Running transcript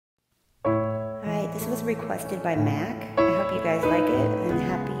This was requested by Mack. I hope you guys like it, and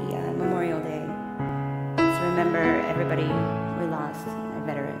happy Memorial Day. So remember everybody we lost, our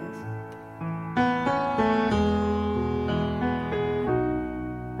veterans.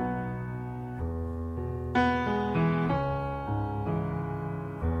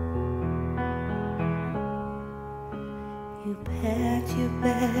 You packed your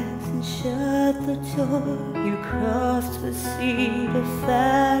bags and shut the door. You crossed the sea to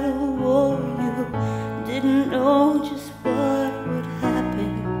fight a war. You didn't know just what would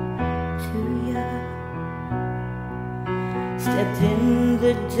happen to you. Stepped in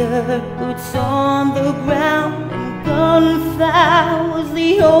the dirt, boots on the ground, and gunfire was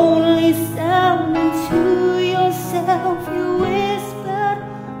the only sound. And to yourself you whispered,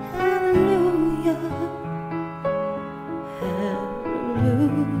 hallelujah.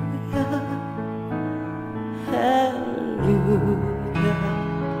 Hallelujah, hallelujah,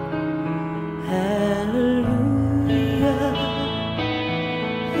 hallelujah,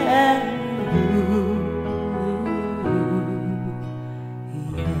 hallelujah.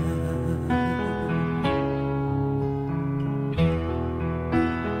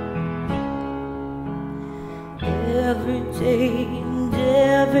 Every day and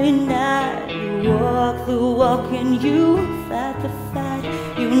every night you walk the walk and you fight the fight.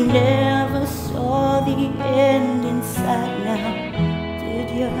 You never saw the end in sight now, did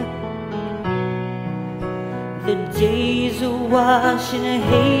you? The days are washed in a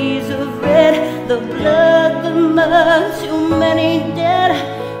haze of red, the blood, the mud, too many dead.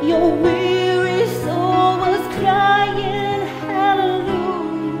 Your weary soul was crying,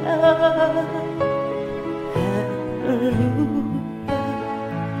 hallelujah, hallelujah,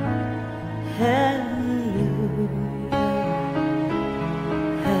 hallelujah,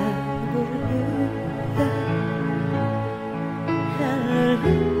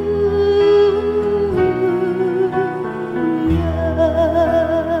 hallelujah.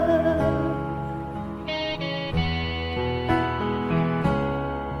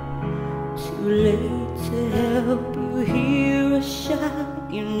 Too late to help you hear a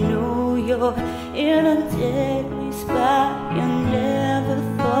shout. You know you're in a deadly spot. You never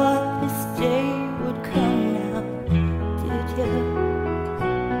thought this day would come now, did you?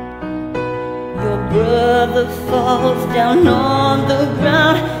 Your brother falls down on the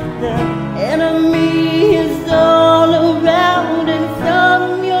ground. The enemy is all around, and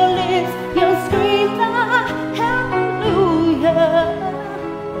from your lips you'll scream out, hallelujah,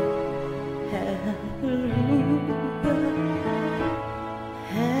 hallelujah,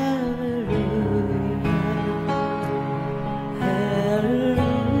 hallelujah, hallelujah,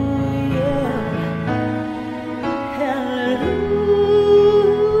 hallelujah.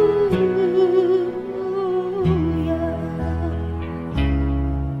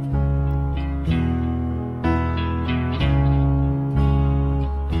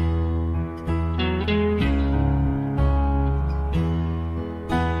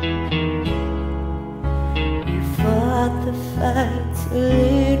 The fight till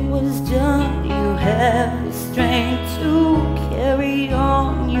it was done. You have the strength to carry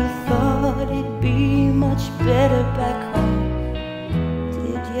on. You thought it'd be much better back home,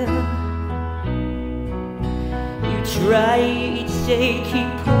 did you? You try each day, keep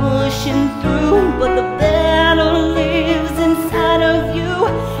pushing through, but the battle lives inside of you.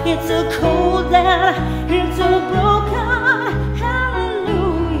 It's a cold and